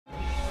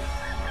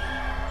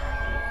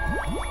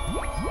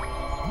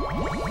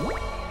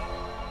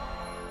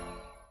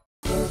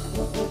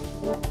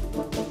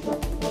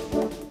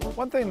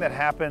thing that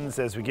happens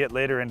as we get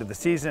later into the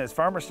season is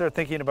farmers start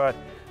thinking about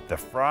the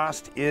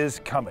frost is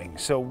coming.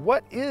 So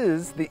what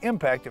is the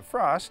impact of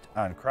frost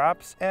on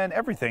crops and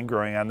everything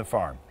growing on the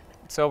farm?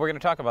 So we're going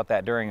to talk about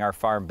that during our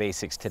farm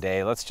basics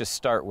today. Let's just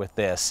start with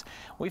this.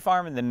 We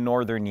farm in the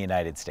northern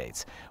United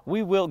States.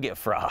 We will get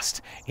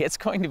frost. It's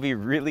going to be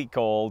really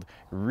cold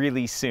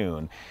really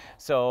soon.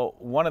 So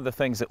one of the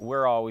things that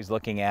we're always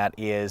looking at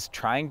is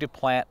trying to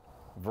plant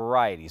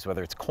varieties,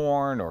 whether it's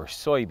corn or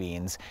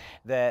soybeans,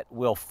 that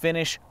will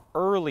finish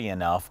early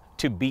enough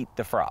to beat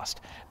the frost.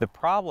 The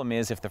problem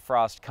is if the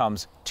frost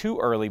comes too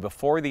early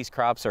before these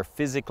crops are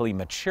physically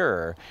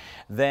mature,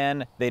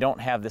 then they don't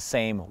have the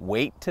same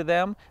weight to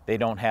them, they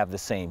don't have the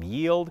same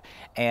yield,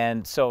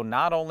 and so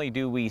not only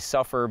do we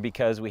suffer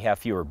because we have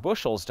fewer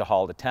bushels to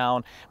haul to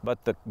town,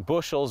 but the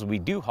bushels we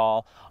do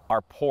haul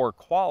are poor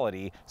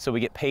quality, so we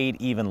get paid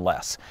even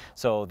less.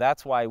 So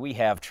that's why we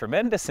have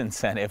tremendous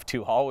incentive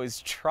to always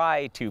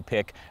try to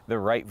pick the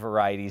right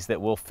varieties that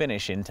will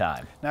finish in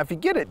time. Now, if you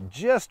get it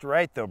just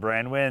right though,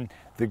 Brian, when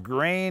the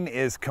grain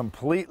is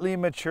completely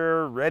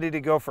mature, ready to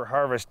go for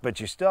harvest, but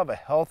you still have a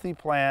healthy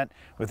plant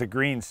with a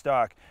green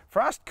stalk,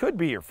 frost could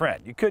be your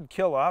friend. You could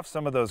kill off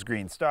some of those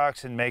green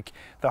stalks and make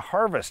the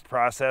harvest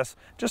process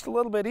just a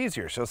little bit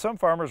easier. So some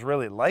farmers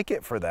really like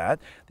it for that.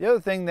 The other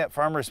thing that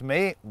farmers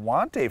may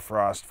want a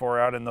frost for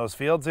out in those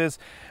fields is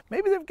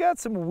maybe they've got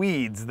some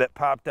weeds that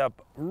popped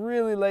up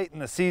really late in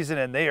the season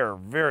and they are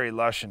very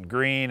lush and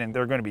green and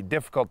they're going to be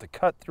difficult to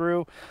cut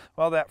through.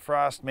 Well, that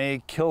frost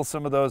may kill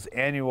some of those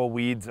annual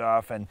weeds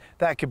off, and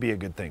that could be a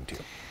good thing too.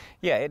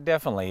 Yeah, it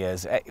definitely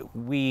is. I'm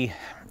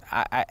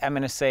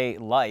going to say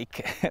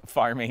like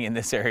farming in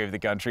this area of the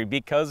country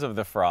because of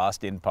the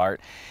frost in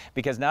part,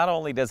 because not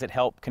only does it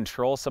help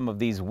control some of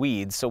these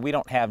weeds so we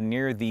don't have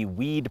near the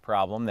weed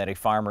problem that a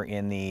farmer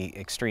in the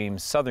extreme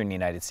southern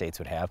United States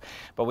would have,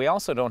 but we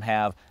also don't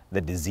have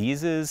the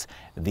diseases,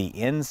 the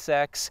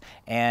insects,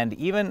 and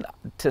even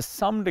to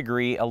some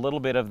degree a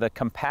little bit of the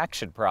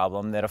compaction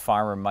problem that a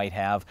farmer might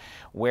have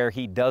where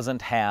he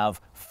doesn't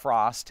have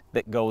frost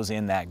that goes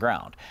in that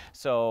ground.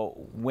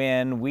 So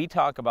when we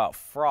talk about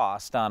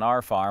frost on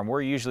our farm,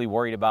 we're usually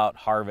worried about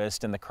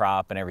harvest and the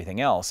crop and everything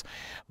else.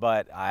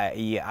 But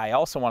I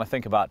also want to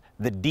think about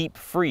the deep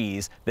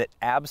freeze that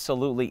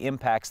absolutely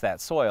impacts that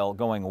soil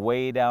going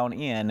way down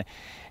in,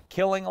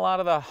 killing a lot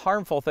of the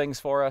harmful things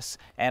for us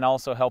and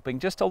also helping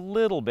just a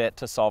little bit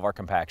to solve our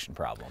compaction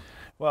problem.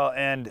 Well,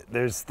 and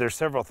there's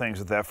several things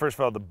with that. First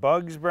of all, the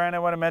bugs, Brian, I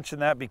want to mention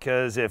that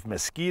because if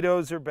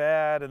mosquitoes are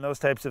bad and those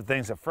types of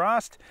things, a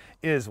frost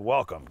is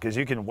welcome because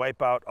you can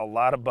wipe out a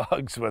lot of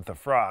bugs with a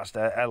frost.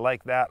 I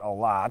like that a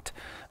lot.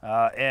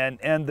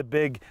 And the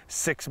big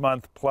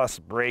 6-month plus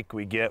break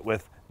we get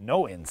with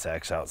no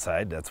insects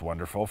outside, that's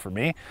wonderful for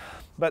me.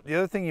 But the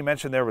other thing you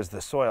mentioned there was the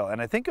soil,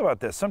 and I think about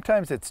this,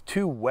 sometimes it's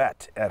too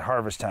wet at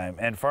harvest time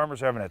and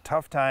farmers are having a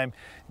tough time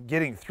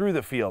getting through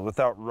the field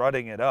without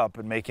rutting it up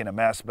and making a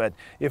mess. But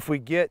if we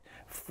get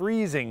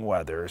freezing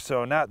weather,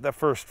 so not the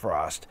first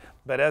frost,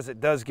 but as it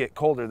does get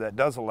colder, that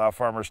does allow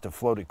farmers to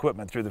float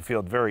equipment through the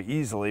field very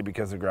easily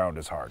because the ground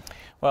is hard.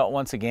 Well,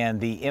 once again,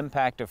 the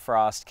impact of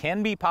frost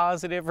can be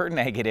positive or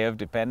negative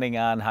depending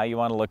on how you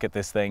want to look at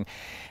this thing.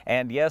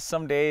 And yes,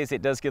 some days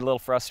it does get a little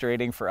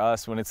frustrating for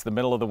us when it's the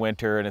middle of the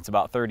winter and it's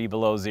about 30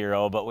 below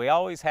zero, but we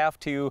always have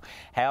to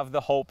have the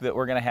hope that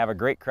we're going to have a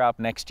great crop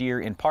next year,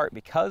 in part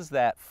because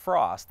that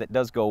frost that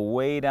does go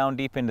way down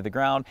deep into the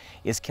ground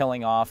is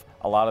killing off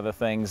a lot of the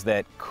things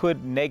that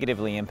could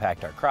negatively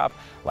impact our crop,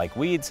 like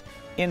weeds,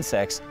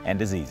 insects, and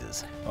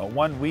diseases. Well,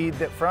 one weed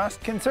that frost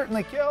can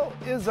certainly kill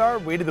is our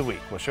weed of the week.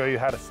 We'll show you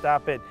how to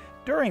stop it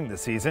during the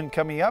season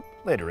coming up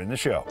later in the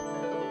show.